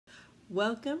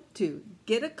Welcome to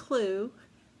Get a Clue,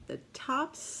 the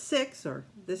top 6, or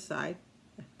this side,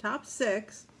 top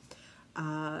 6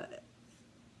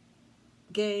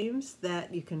 games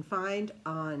that you can find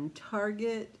on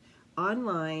Target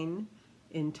online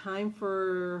in time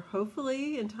for,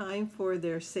 hopefully in time for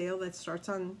their sale that starts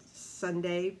on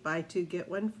Sunday, buy 2 get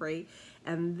 1 free.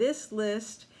 And this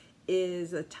list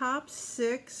is the top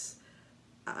 6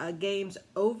 games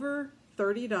over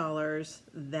 $30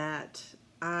 that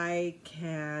I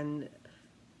can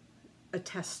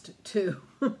attest to.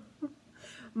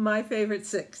 My favorite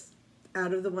 6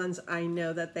 out of the ones I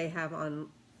know that they have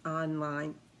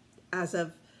online as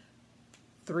of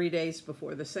 3 days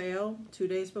before the sale, 2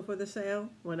 days before the sale,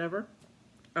 whenever.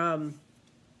 What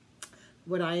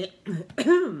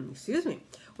I'm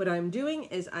doing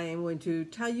is I am going to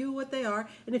tell you what they are,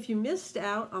 and if you missed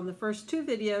out on the first 2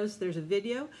 videos, there's a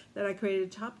video that I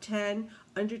created top 10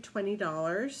 under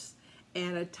 $20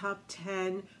 and a top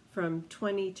 10 from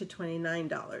 $20 to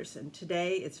 $29, and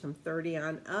today it's from 30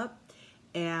 on up.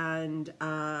 And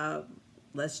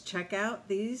let's check out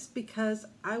these because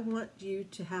I want you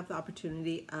to have the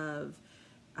opportunity of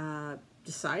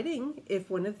deciding if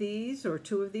one of these or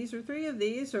 2 of these or 3 of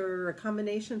these or a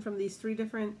combination from these 3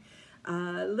 different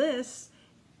lists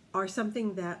are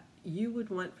something that you would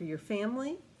want for your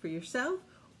family, for yourself,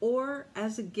 or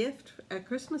as a gift at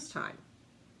Christmas time.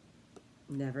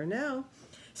 Never know.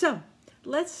 So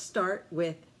let's start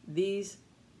with these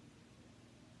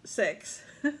 6.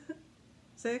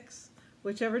 6,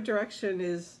 whichever direction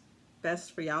is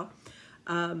best for y'all.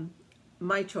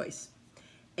 My choice.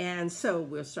 And so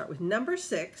we'll start with number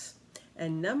 6.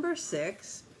 And number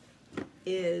 6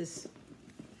 is,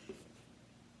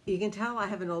 you can tell I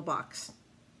have an old box.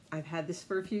 I've had this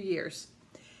for a few years.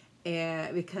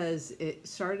 And because it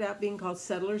started out being called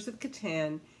Settlers of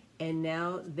Catan, and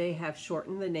now they have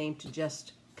shortened the name to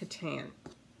just Catan.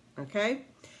 Okay?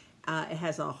 It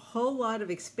has a whole lot of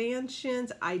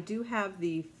expansions. I do have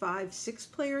the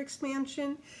 5-6 player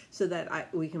expansion so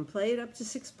that we can play it up to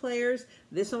 6 players.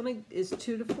 This only is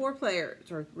 2 to 4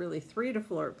 players, or really 3 to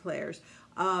 4 players.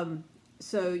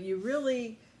 So you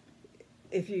really,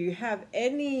 if you have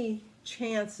any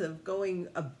chance of going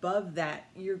above that,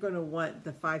 you're going to want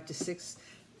the 5 to 6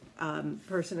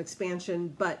 person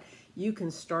expansion, but you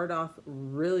can start off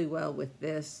really well with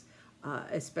this,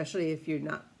 especially if you're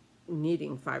not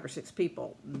needing 5 or 6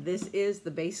 people. This is the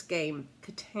base game,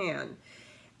 Catan.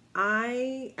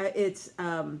 It's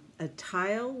a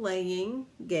tile laying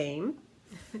game.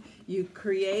 You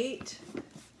create,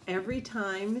 every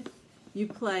time you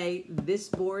play, this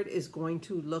board is going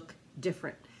to look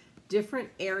different. Different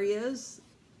areas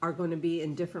are going to be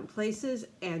in different places,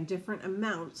 and different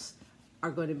amounts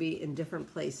are going to be in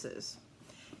different places.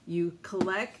 You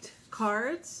collect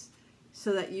cards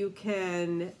so that you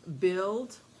can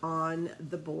build on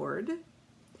the board,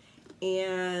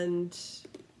 and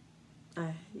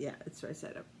yeah, it's right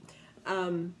side up.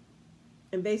 And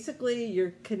basically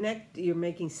you're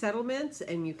making settlements,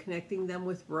 and you're connecting them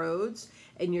with roads,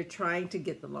 and you're trying to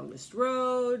get the longest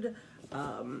road,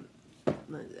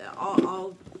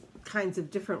 all kinds of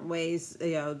different ways,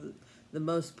 you know, the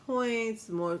most points,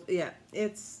 the more, yeah,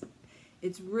 it's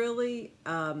really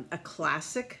a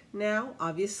classic now,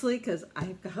 obviously, because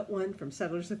I've got one from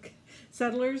Settlers of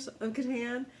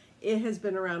Catan. It has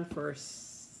been around for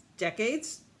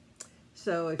decades.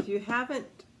 So if you haven't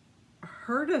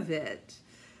heard of it,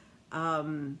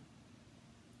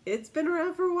 it's been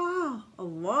around for a while, a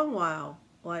long while.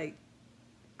 Like,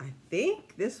 I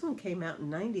think this one came out in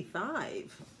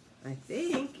 95. I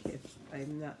think, if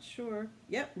I'm not sure.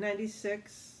 Yep,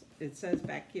 96. It says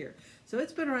back here. So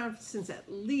it's been around since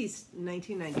at least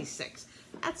 1996.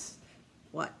 That's,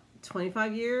 what,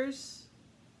 25 years?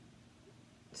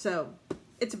 So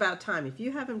it's about time. If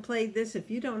you haven't played this,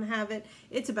 if you don't have it,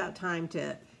 it's about time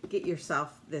to get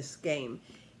yourself this game.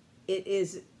 It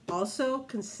is also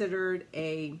considered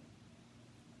a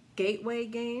gateway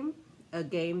game, a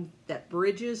game that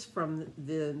bridges from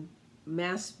the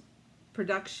mass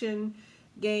production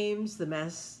games, the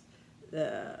mass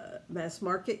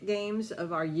market games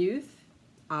of our youth,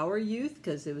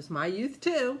 because it was my youth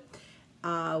too.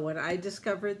 When I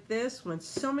discovered this, when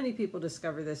so many people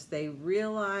discover this, they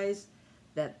realize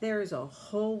that there's a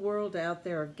whole world out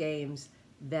there of games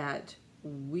that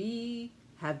we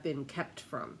have been kept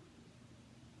from.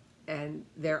 And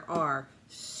there are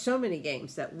so many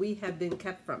games that we have been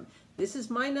kept from. This is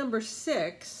my number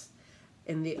 6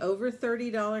 in the over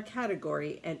 $30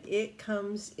 category, and it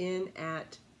comes in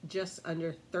at just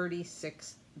under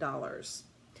 $36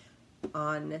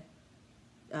 on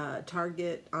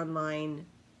Target online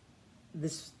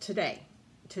today.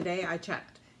 Today I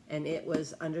checked, and it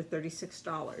was under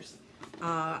 $36.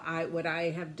 What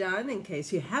I have done, in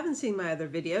case you haven't seen my other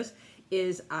videos,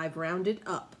 is I've rounded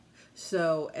up.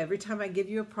 So every time I give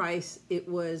you a price, it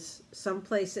was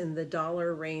someplace in the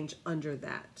dollar range under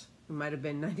that. It might have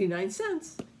been 99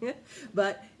 cents,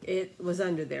 but it was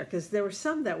under there because there were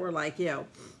some that were like,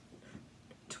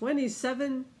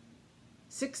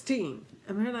 27.16,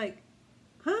 and we're like,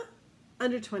 huh?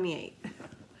 Under 28.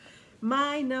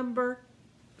 My number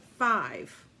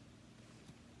 5.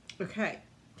 Okay,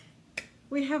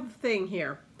 we have a thing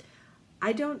here.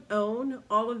 I don't own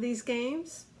all of these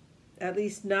games, at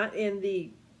least not in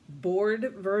the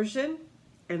board version.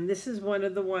 And this is one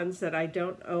of the ones that I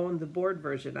don't own the board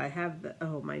version. I have the,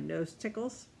 oh, my nose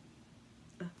tickles.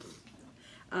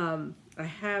 I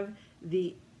have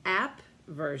the app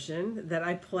version that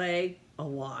I play a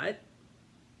lot.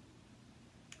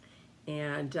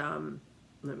 And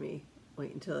let me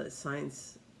wait until it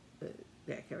signs.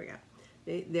 Yeah, here we go.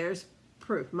 There's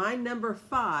proof. My number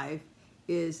 5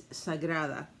 is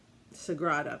Sagrada.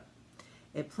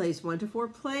 It plays 1 to 4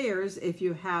 players if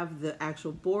you have the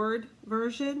actual board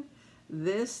version.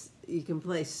 This, you can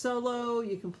play solo,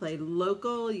 you can play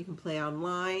local, you can play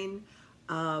online.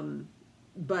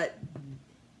 But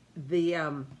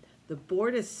the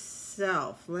board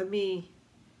itself, let me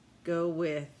go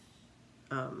with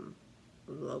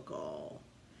local,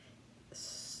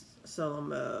 solo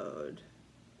mode,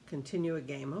 continue a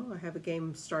game. Oh, I have a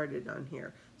game started on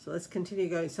here. So let's continue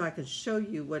going so I can show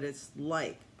you what it's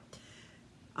like.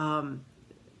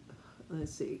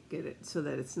 Let's see, get it so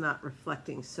that it's not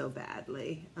reflecting so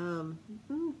badly.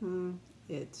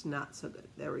 It's not so good.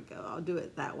 There we go. I'll do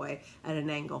it that way at an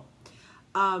angle.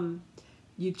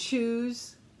 You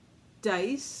choose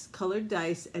dice, colored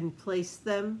dice, and place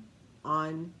them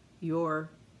on your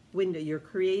window. You're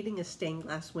creating a stained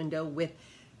glass window with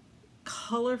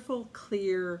colorful,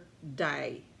 clear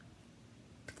dye.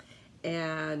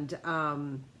 And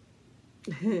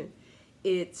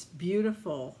it's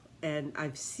beautiful, and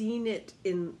I've seen it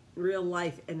in real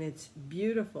life, and it's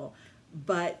beautiful.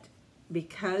 But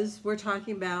because we're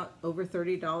talking about over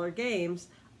 $30 games,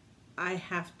 I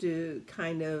have to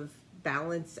kind of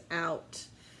balance out.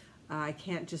 I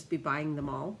can't just be buying them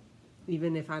all,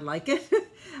 even if I like it.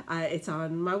 It's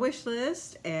on my wish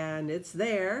list, and it's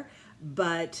there.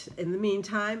 But in the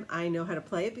meantime, I know how to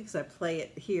play it because I play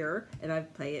it here, and I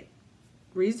play it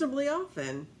reasonably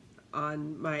often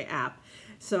on my app.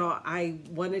 So I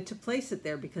wanted to place it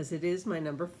there because it is my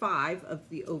number 5 of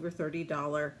the over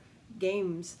 $30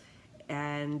 games,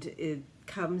 and it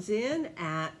comes in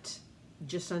at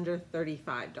just under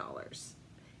 $35.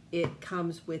 It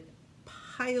comes with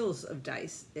piles of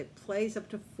dice. It plays up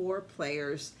to 4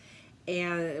 players,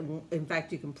 and in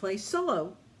fact you can play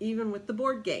solo even with the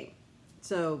board game.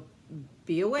 So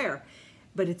be aware.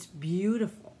 But it's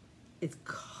beautiful. It's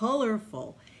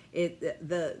colorful.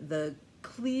 The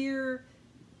clear,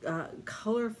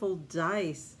 colorful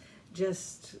dice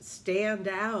just stand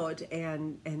out,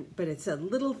 but it's a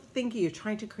little thinky. You're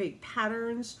trying to create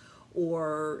patterns,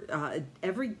 or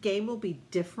every game will be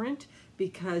different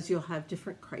because you'll have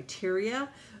different criteria.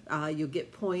 You'll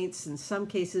get points in some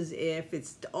cases if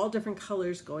it's all different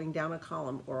colors going down a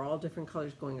column, or all different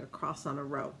colors going across on a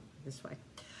row this way.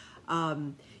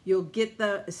 You'll get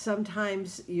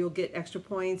sometimes you'll get extra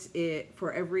points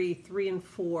for every 3 and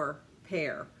 4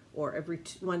 pair, or every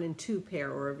 1 and 2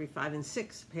 pair, or every 5 and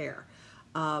 6 pair.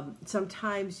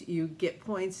 Sometimes you get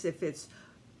points if it's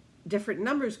different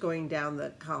numbers going down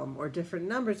the column, or different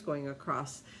numbers going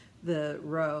across the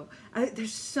row.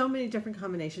 There's so many different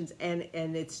combinations, and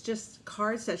it's just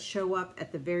cards that show up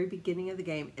at the very beginning of the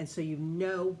game, and so you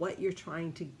know what you're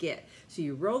trying to get. So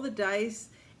you roll the dice,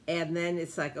 and then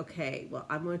it's like, okay, well,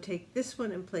 I'm going to take this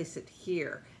one and place it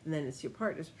here. And then it's your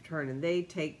partner's turn, and they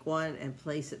take one and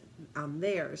place it on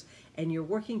theirs. And you're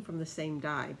working from the same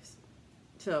dice.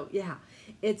 So, yeah,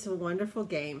 it's a wonderful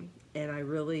game. And I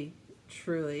really,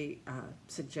 truly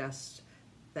suggest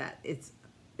that it's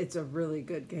a really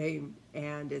good game.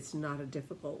 And it's not a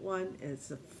difficult one. And it's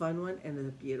a fun one, and it's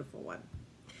a beautiful one.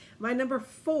 My number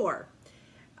 4.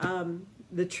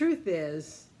 The truth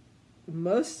is,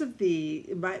 most of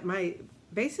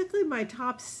basically my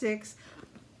top 6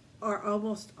 are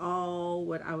almost all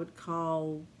what I would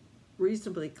call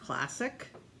reasonably classic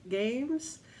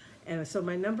games. And so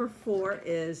my number 4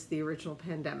 is the original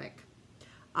Pandemic.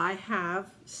 I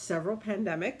have several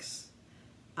Pandemics,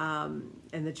 and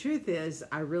the truth is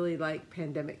I really like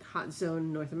Pandemic Hot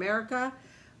Zone North America,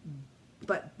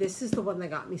 but this is the one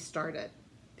that got me started.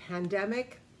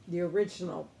 Pandemic, the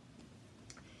original.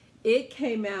 It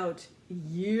came out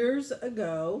years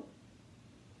ago,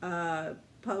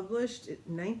 published in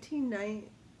 1990,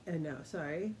 no,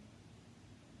 sorry,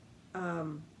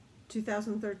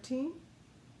 2013.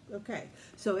 Okay,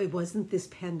 so it wasn't this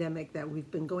pandemic that we've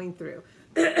been going through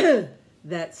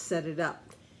that set it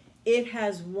up. It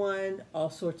has won all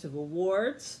sorts of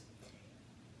awards.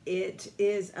 It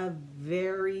is a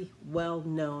very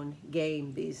well-known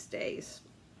game these days.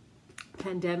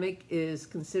 Pandemic is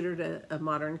considered a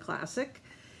modern classic,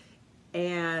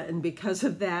 and because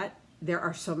of that, there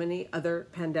are so many other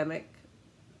pandemic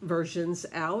versions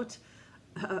out,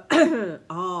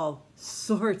 all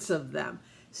sorts of them.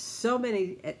 So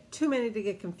many, too many to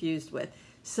get confused with.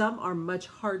 Some are much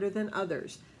harder than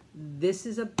others. This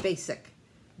is a basic.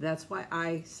 That's why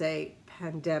I say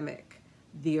pandemic,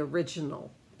 the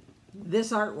original.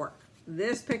 This artwork,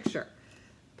 this picture,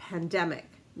 pandemic,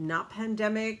 not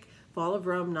pandemic, fall of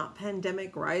Rome, not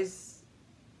pandemic, rising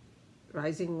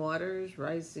waters,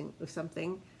 rising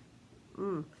something.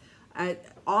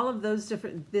 All of those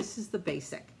different, this is the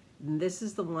basic. This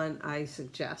is the one I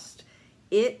suggest.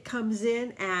 It comes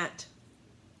in at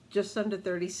just under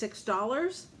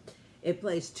 $36. It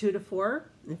plays 2 to 4.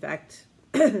 In fact,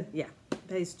 yeah,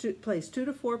 plays 2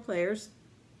 to 4 players.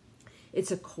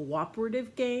 It's a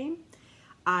cooperative game.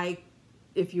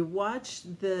 If you watch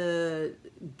the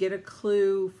Get a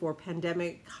Clue for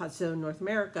Pandemic Hot Zone North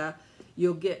America,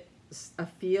 you'll get a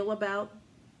feel about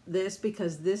this,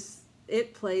 because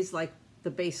it plays like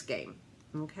the base game,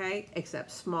 okay,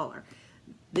 except smaller.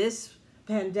 This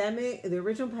pandemic, the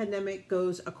original Pandemic,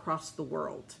 goes across the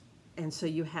world. And so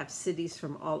you have cities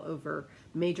from all over,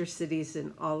 major cities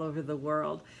in all over the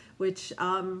world, which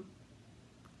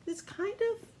is kind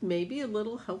of maybe a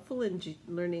little helpful in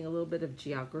learning a little bit of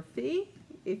geography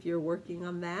if you're working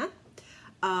on that.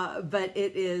 But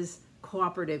it is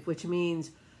cooperative, which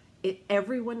means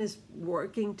everyone is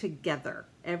working together.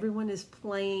 Everyone is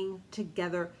playing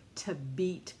together to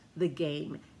beat the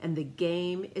game. And the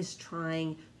game is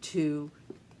trying to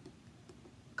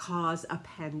cause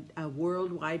a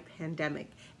worldwide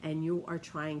pandemic, and you are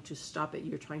trying to stop it.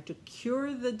 You're trying to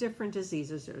cure the different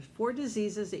diseases. There's 4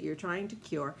 diseases that you're trying to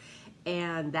cure,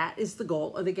 and that is the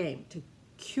goal of the game, to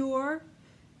cure,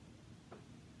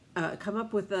 come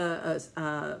up with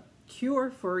a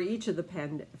cure for each of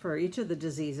the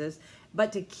diseases,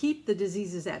 but to keep the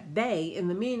diseases at bay in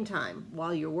the meantime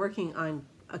while you're working on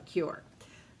a cure.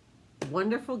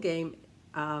 Wonderful game.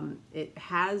 It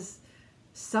has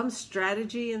some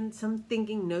strategy and some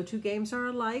thinking. No 2 games are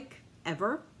alike,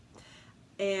 ever.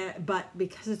 But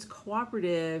because it's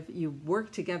cooperative, you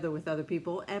work together with other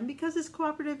people. And because it's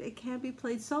cooperative, it can be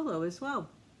played solo as well,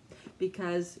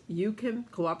 because you can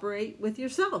cooperate with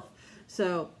yourself.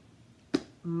 So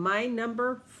my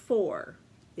number 4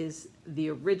 is the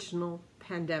original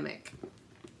Pandemic.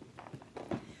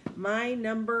 My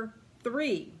number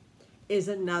 3 is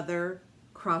another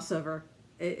crossover.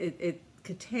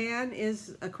 Catan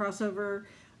is a crossover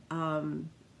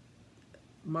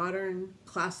modern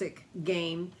classic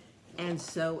game, and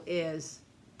so is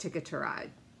Ticket to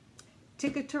Ride.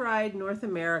 Ticket to Ride North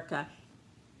America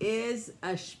is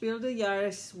a Spiel des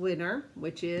Jahres winner,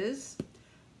 which is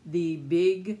the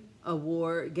big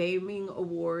award, gaming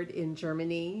award in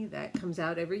Germany that comes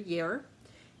out every year.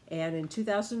 And in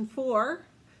 2004,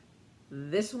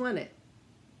 this won it.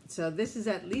 So this is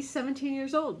at least 17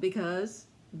 years old, because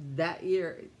that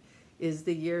year is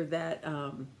the year that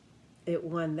it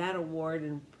won that award,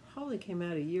 and probably came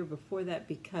out a year before that,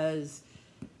 because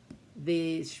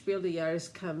the Spiel des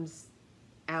Jahres comes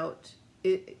out,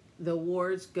 the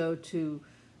awards go to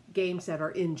games that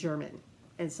are in German.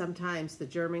 And sometimes the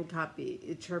German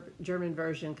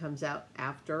version comes out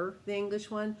after the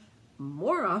English one.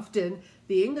 More often,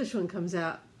 the English one comes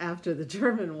out after the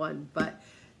German one. But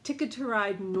Ticket to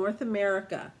Ride North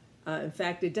America, in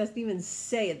fact, it doesn't even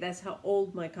say it. That's how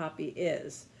old my copy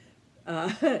is.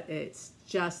 It's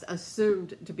just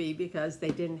assumed to be, because they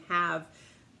didn't have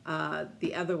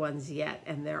the other ones yet.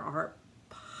 And there are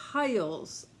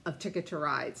piles of Ticket to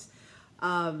Rides.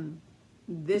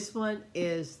 This one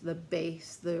is the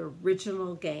base, the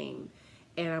original game.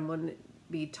 And I'm going to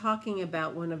be talking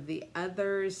about one of the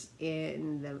others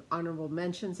in the honorable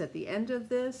mentions at the end of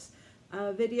this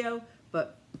video.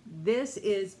 But this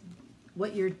is,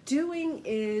 what you're doing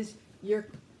is you're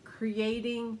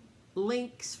creating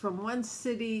links from one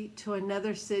city to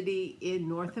another city in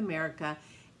North America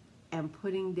and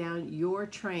putting down your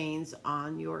trains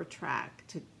on your track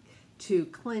to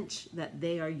clinch that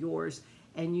they are yours.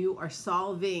 And you are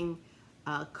solving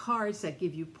cards that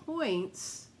give you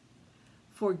points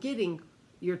for getting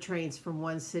your trains from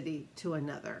one city to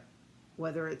another,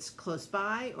 whether it's close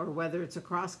by or whether it's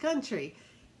across country.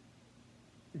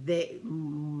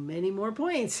 many more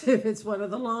points if it's one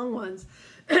of the long ones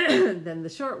than the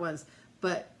short ones.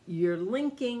 But you're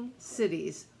linking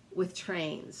cities with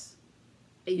trains.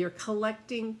 You're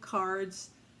collecting cards,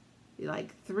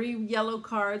 like 3 yellow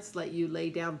cards let you lay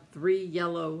down 3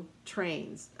 yellow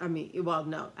trains. I mean, well,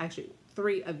 no, actually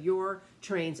 3 of your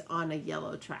trains on a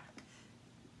yellow track.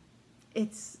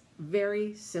 It's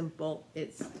very simple.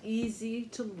 It's easy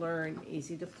to learn,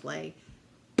 easy to play.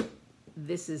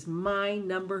 This is my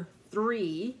number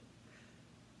 3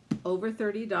 over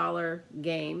 $30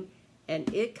 game,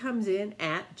 and it comes in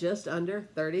at just under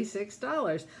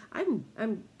 $36.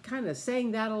 I'm kind of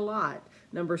saying that a lot.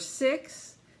 Number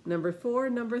 6, number 4,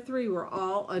 number 3 were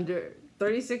all under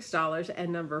 $36,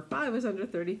 and number 5 was under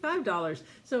 $35.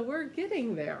 So we're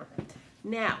getting there.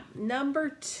 Now, number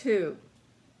 2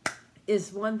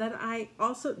 is one that I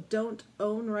also don't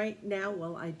own right now.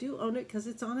 Well, I do own it because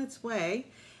it's on its way,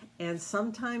 and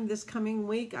sometime this coming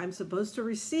week I'm supposed to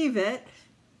receive it.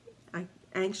 I'm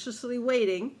anxiously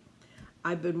waiting.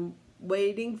 I've been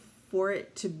waiting for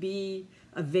it to be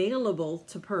available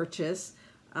to purchase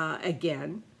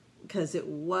again, because it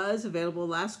was available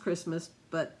last Christmas,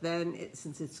 but then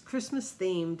since it's Christmas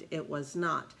themed, it was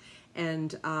not.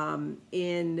 And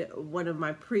in one of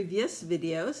my previous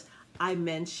videos, I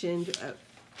mentioned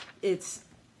its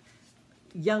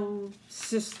young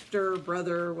sister,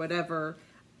 brother, whatever,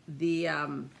 the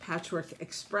Patchwork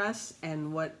Express,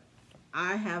 and what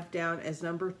I have down as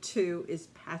number 2 is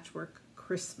Patchwork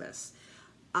Christmas.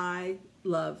 I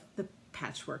love the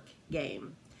Patchwork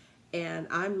game, and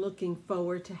I'm looking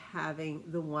forward to having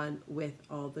the one with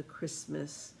all the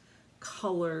Christmas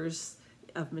colors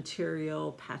of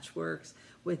material, patchworks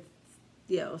with,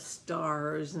 you know,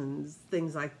 stars and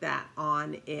things like that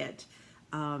on it.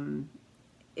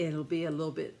 It'll be a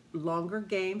little bit longer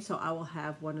game, so I will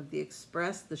have one of the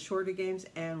Express, the shorter games,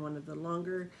 and one of the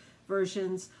longer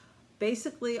versions.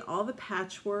 Basically, all the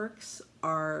patchworks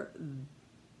are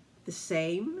the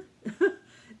same.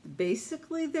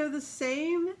 Basically, they're the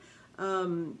same.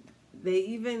 They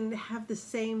even have the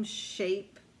same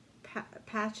shape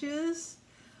patches.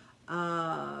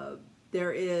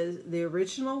 There is the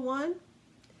original one,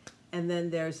 and then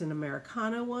there's an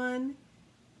Americana one,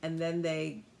 and then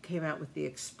they came out with the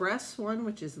Express one,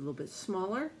 which is a little bit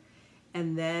smaller,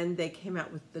 and then they came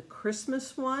out with the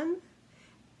Christmas one,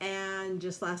 and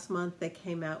just last month they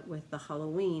came out with the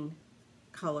Halloween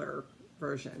color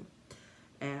version.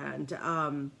 And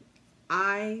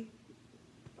I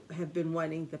have been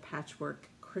wanting the Patchwork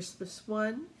Christmas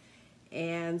one,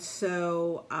 and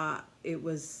so it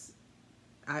was,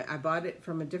 I bought it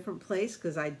from a different place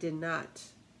because I did not,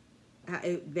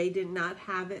 they did not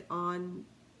have it on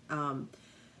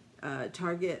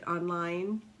Target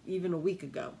online even a week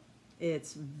ago.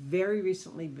 It's very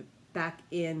recently back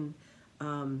in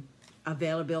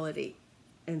availability,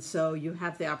 and so you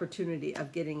have the opportunity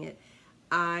of getting it.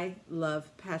 I love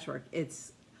Patchwork.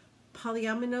 It's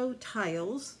polyomino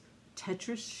tiles,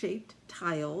 Tetris-shaped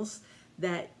tiles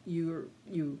that you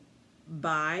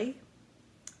buy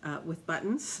with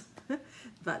buttons.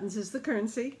 Buttons is the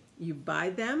currency. You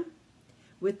buy them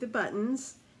with the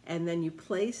buttons, and then you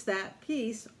place that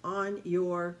piece on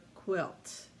your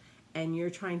quilt. And you're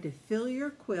trying to fill your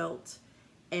quilt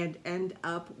and end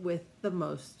up with the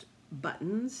most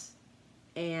buttons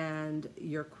and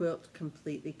your quilt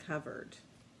completely covered.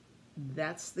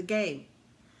 That's the game.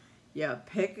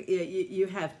 You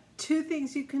have 2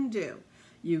 things you can do.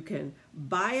 You can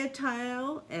buy a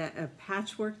tile, a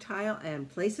patchwork tile, and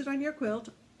place it on your quilt,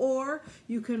 or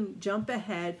you can jump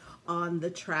ahead on the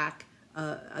track,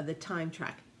 the time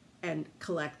track, and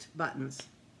collect buttons.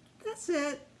 That's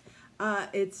it.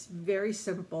 It's very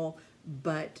simple,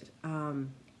 but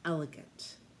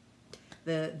elegant.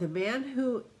 The man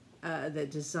who, the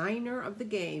designer of the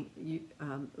game,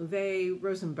 Uwe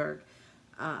Rosenberg,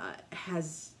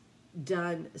 has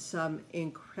done some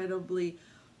incredibly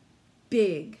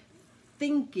big,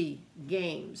 thinky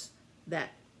games that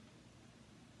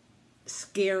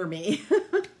scare me.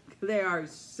 They are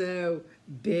so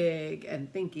big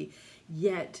and thinky,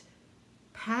 yet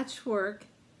Patchwork,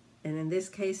 and in this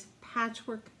case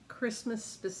Patchwork Christmas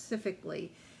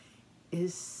specifically,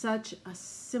 is such a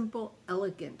simple,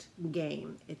 elegant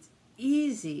game. It's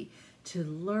easy to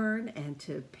learn and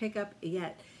to pick up,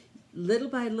 yet little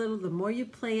by little, the more you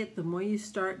play it, the more you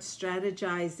start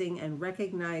strategizing and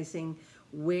recognizing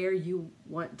where you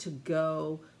want to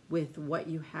go with what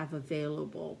you have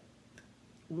available.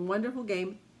 Wonderful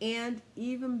game, and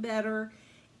even better,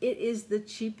 it is the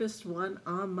cheapest one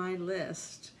on my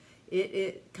list.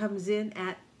 It comes in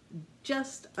at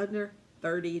just under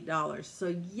 $30.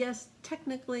 So yes,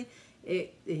 technically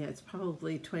It's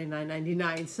probably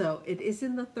 $29.99, so it is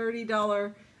in the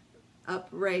 $30 up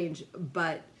range,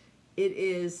 but it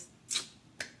is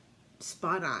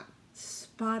spot on.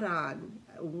 Spot on.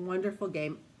 A wonderful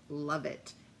game. Love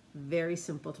it. Very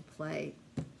simple to play.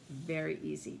 Very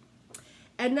easy.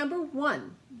 And number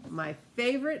 1, my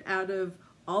favorite out of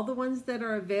all the ones that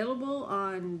are available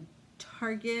on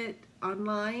Target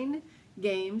online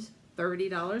games,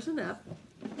 $30 and up,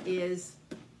 is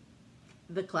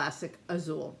the classic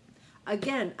Azul.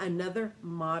 Again, another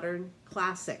modern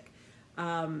classic.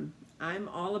 I'm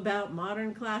all about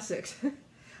modern classics.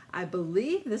 I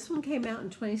believe this one came out in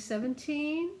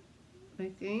 2017,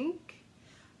 I think.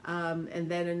 And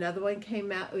then another one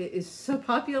came out, is so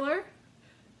popular.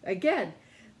 Again,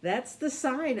 that's the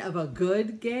sign of a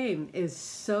good game, is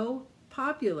so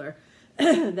popular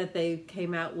that they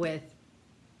came out with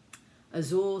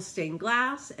Azul Stained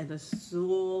Glass and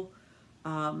Azul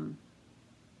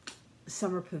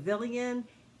Summer Pavilion,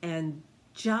 and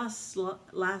just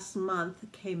last month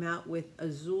came out with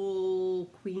Azul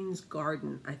Queen's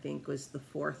Garden, I think was the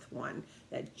 4th one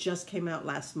that just came out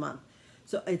last month.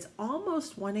 So it's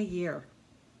almost one a year.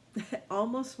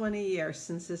 Almost one a year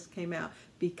since this came out,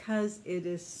 because it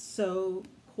is so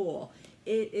cool.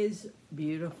 It is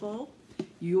beautiful.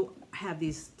 You have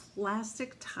these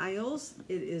plastic tiles.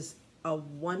 It is a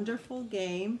wonderful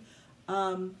game.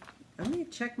 Let me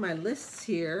check my lists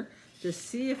here to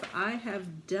see if I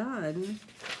have done,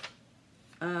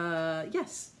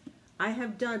 yes, I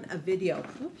have done a video,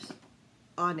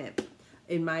 on it.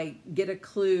 In my Get a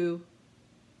Clue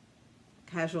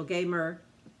Casual Gamer,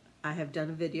 I have done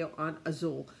a video on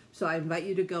Azul. So I invite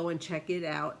you to go and check it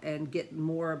out and get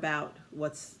more about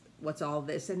what's all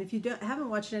this. And if you haven't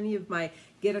watched any of my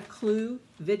Get a Clue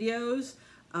videos,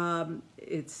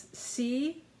 it's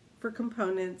C for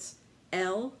components,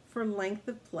 L for length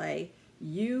of play,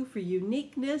 U for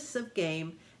uniqueness of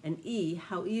game, and E,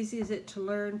 how easy is it to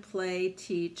learn, play,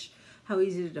 teach, how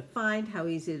easy to find, how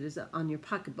easy it is on your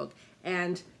pocketbook.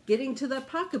 And getting to the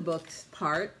pocketbooks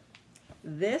part,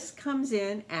 this comes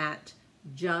in at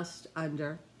just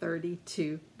under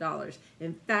 $32.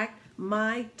 In fact,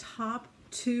 my top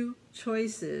 2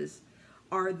 choices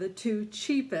are the 2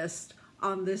 cheapest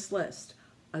on this list,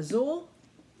 Azul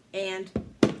and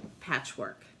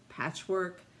Patchwork.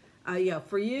 Patchwork,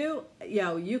 for you,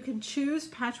 you can choose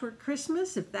Patchwork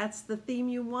Christmas if that's the theme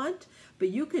you want, but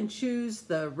you can choose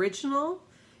the original,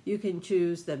 you can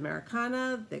choose the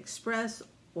Americana, the Express,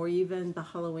 or even the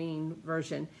Halloween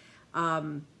version.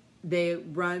 They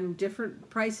run different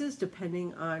prices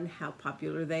depending on how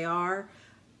popular they are,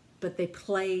 but they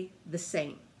play the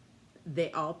same.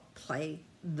 They all play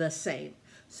the same.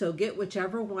 So get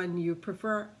whichever one you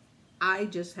prefer. I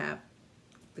just have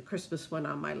the Christmas one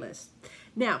on my list.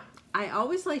 Now, I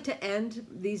always like to end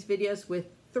these videos with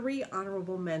 3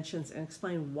 honorable mentions and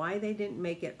explain why they didn't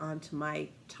make it onto my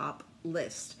top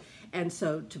list. And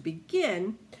so to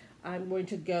begin, I'm going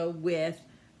to go with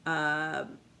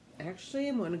actually,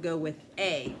 I'm going to go with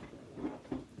A,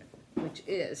 which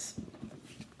is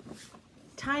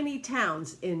Tiny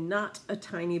Towns in Not a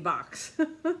Tiny Box.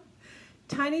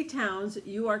 Tiny Towns,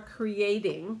 you are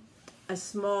creating a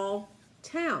small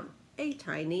town, a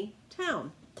tiny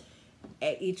town.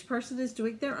 Each person is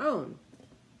doing their own.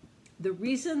 The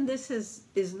reason this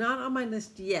is not on my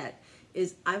list yet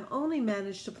is I've only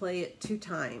managed to play it 2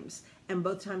 times, and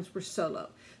both times were solo.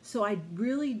 So I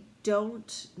really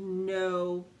don't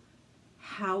know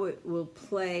how it will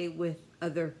play with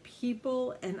other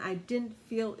people, and I didn't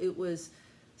feel it was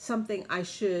something I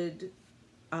should,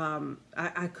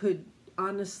 I could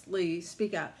honestly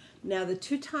speak out. Now, the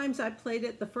 2 times I played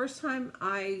it, the first time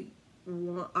I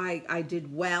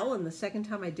did well, and the second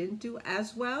time I didn't do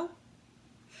as well.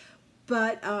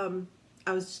 But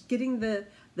I was getting the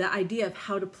idea of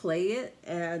how to play it,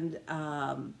 and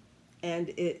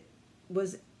it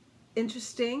was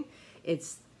interesting.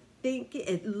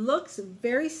 It looks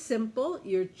very simple.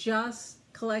 You're just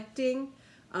collecting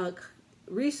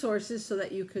resources so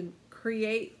that you can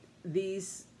create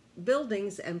these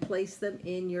buildings and place them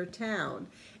in your town,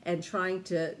 and trying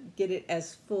to get it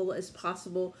as full as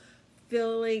possible,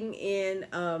 filling in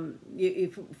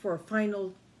for a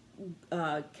final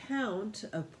count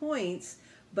of points.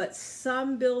 But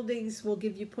some buildings will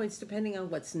give you points depending on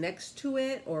what's next to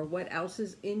it or what else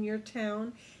is in your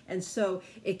town. And so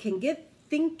it can get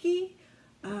thinky,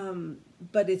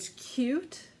 but it's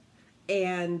cute,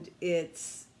 and it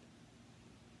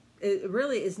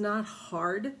really is not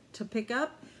hard to pick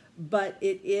up, but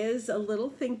it is a little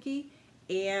thinky,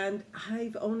 and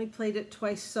I've only played it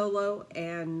twice solo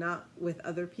and not with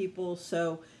other people,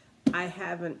 so I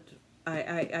haven't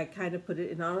I kind of put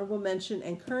it in honorable mention,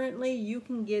 and currently you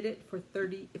can get it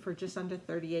for just under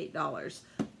 $38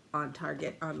 on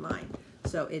Target online.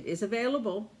 So it is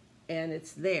available and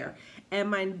it's there. And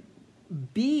my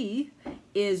B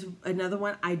is another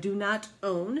one I do not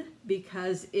own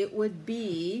because it would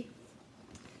be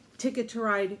Ticket to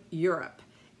Ride Europe.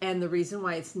 And the reason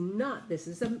why it's not, this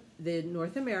is the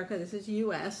North America, this is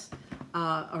US,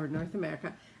 or North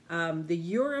America. The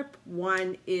Europe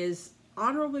one is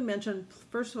honorably mentioned.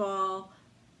 First of all,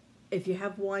 if you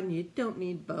have one, you don't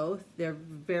need both. They're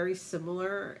very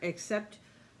similar, except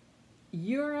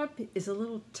Europe is a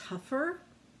little tougher,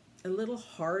 a little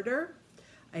harder.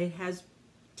 It has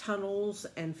tunnels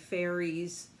and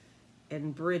ferries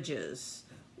and bridges,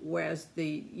 whereas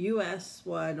the US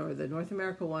one, or the North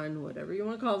America one, whatever you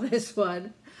want to call this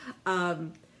one,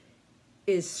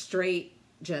 is straight,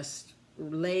 just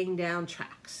laying down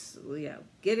tracks, you know,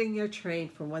 getting your train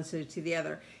from one city to the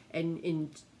other. And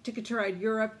in Ticket to Ride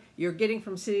Europe, you're getting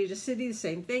from city to city, the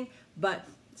same thing, but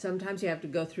sometimes you have to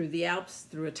go through the Alps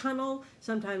through a tunnel.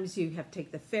 Sometimes you have to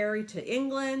take the ferry to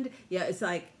England. Yeah, it's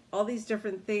like all these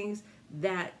different things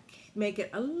that make it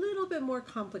a little bit more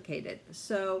complicated.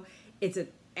 So it's an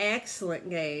excellent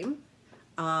game.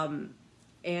 And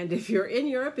if you're in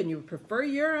Europe and you prefer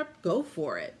Europe, go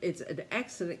for it. It's an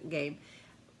excellent game.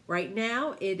 Right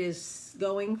now, it is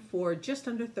going for just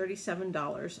under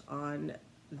 $37 on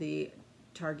the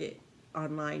Target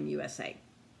Online USA.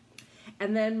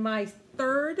 And then my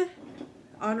third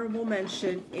honorable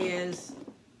mention is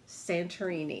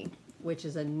Santorini, which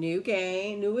is a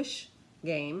newish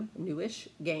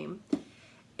game,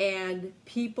 and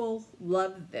people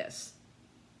love this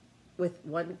with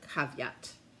one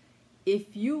caveat.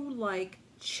 If you like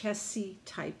chessy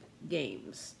type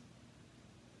games,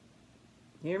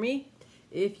 hear me?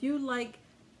 If you like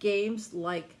games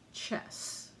like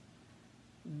chess,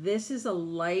 this is a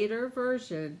lighter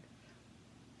version,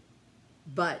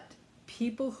 but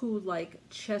people who like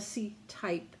chessy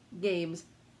type games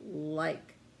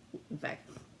in fact,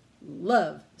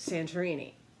 love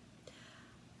Santorini.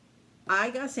 I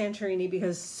got Santorini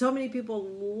because so many people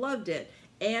loved it,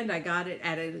 and I got it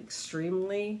at an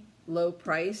extremely low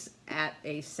price at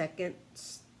a second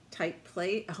type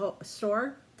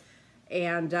store.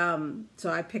 And so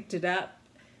I picked it up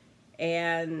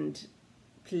and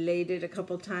played it a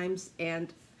couple times,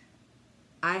 and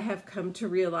I have come to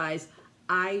realize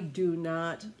I do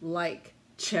not like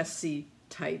chessy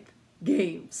type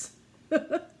games.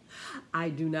 I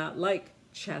do not like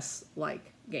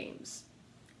chess-like games.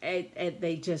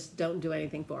 They just don't do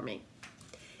anything for me.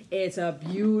 It's a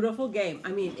beautiful game.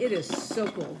 I mean, it is so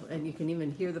cool, and you can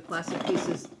even hear the plastic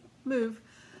pieces move.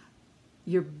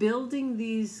 You're building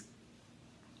these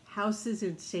houses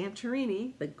in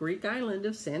Santorini, the Greek island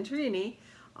of Santorini.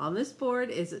 On this board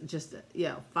is just,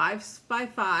 5 by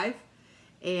 5,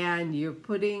 and you're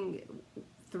putting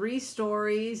 3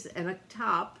 stories and a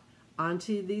top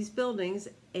onto these buildings,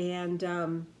 and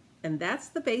that's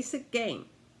the basic game.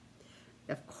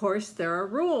 Of course, there are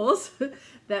rules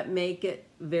that make it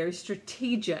very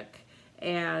strategic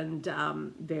and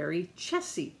very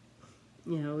chessy.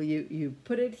 You know, you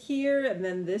put it here, and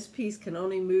then this piece can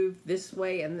only move this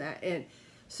way and that. And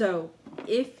so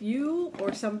if you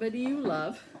or somebody you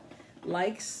love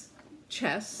likes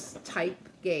chess type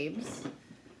games,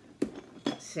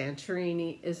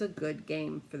 Santorini is a good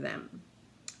game for them.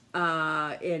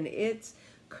 And it's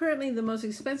currently the most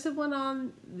expensive one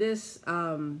on this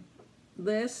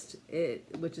list,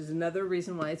 which is another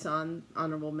reason why it's on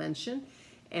honorable mention,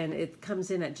 and it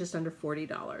comes in at just under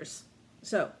 $40.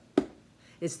 So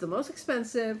it's the most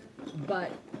expensive,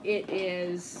 but it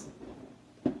is,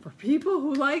 for people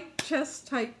who like chess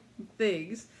type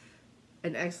things,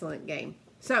 an excellent game.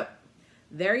 So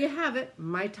there you have it,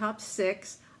 my top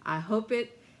 6. I hope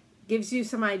it gives you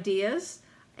some ideas,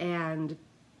 and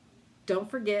don't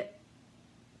forget,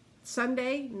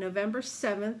 Sunday, November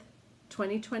 7th,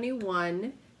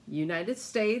 2021, United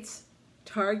States,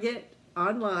 Target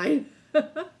Online.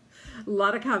 A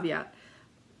lot of caveat.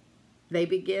 They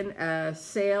begin a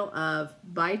sale of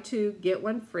buy 2, get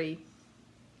 1 free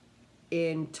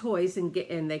in toys, and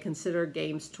they consider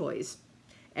games toys.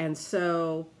 And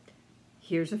so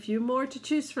here's a few more to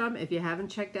choose from. If you haven't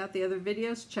checked out the other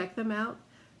videos, check them out.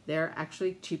 They're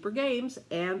actually cheaper games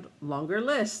and longer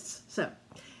lists. So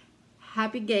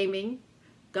happy gaming.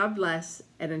 God bless.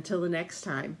 And until the next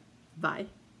time, bye.